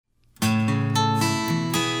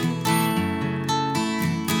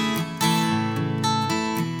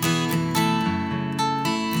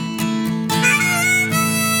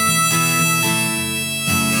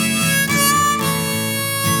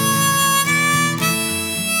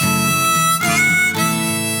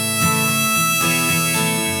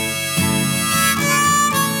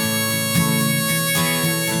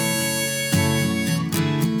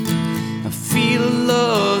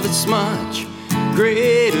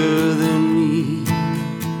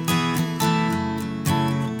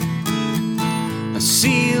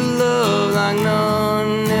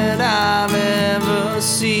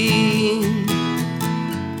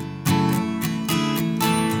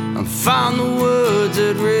words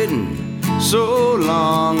I'd written so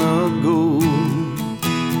long ago.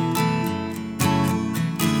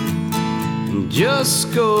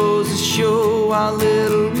 Just goes to show how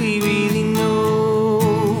little we really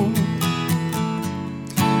know.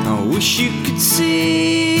 I wish you could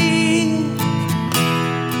see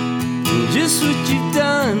just what you've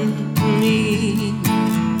done to me.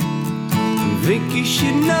 I think you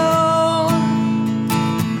should know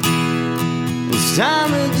it's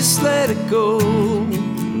time to just let it go.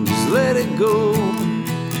 Just let it go.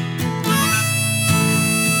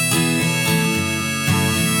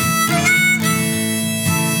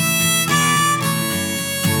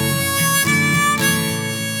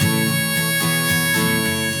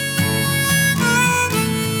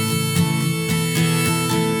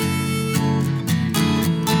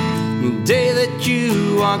 The day that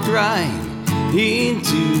you walked right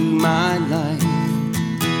into my life,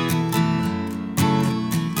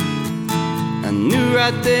 I knew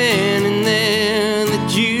right then and there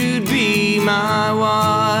that you'd be my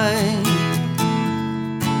wife.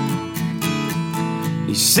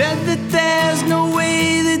 You said that there's no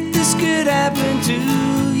way that this could happen to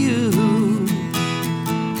you.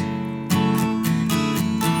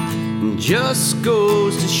 It just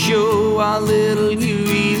goes to show how little you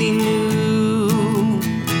really knew.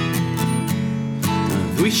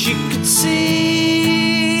 I wish you could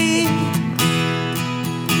see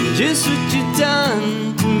just what you've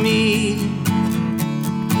done to me.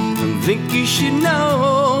 I think you should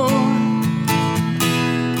know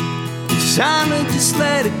it's time to just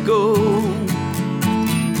let it go.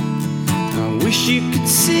 I wish you could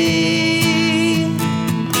see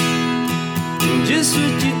just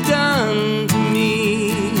what you've done to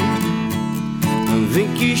me. I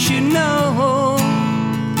think you should know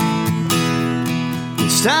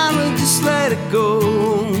it's time to just let it go.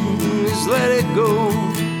 Just let it go.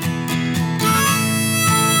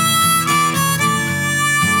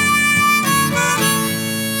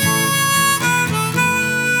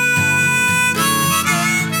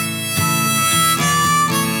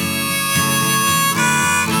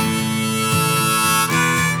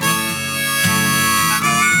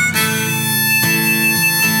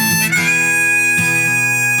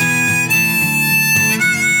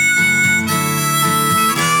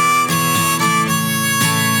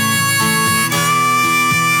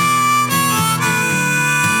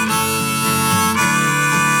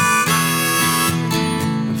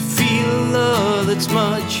 That's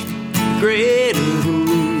much greater than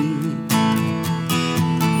me.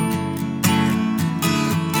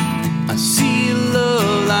 I see a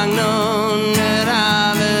love like none that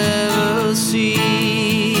I've ever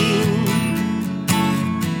seen.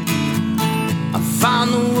 I found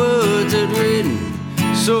the words I'd written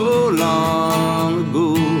so long ago.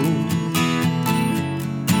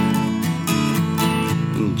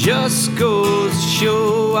 It just goes to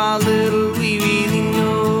show how little we really know.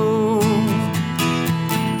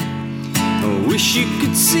 Wish you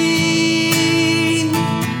could see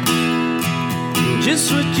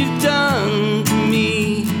just what you've done to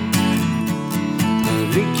me. I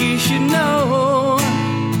think you should know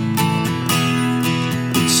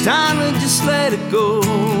it's time to just let it go.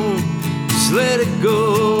 Just let it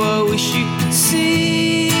go. I wish you could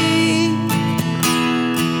see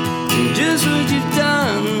just what you've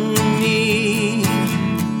done to me.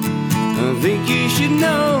 I think you should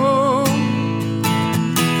know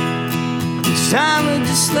it's time to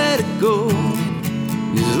just let it go.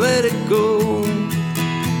 Just let it go.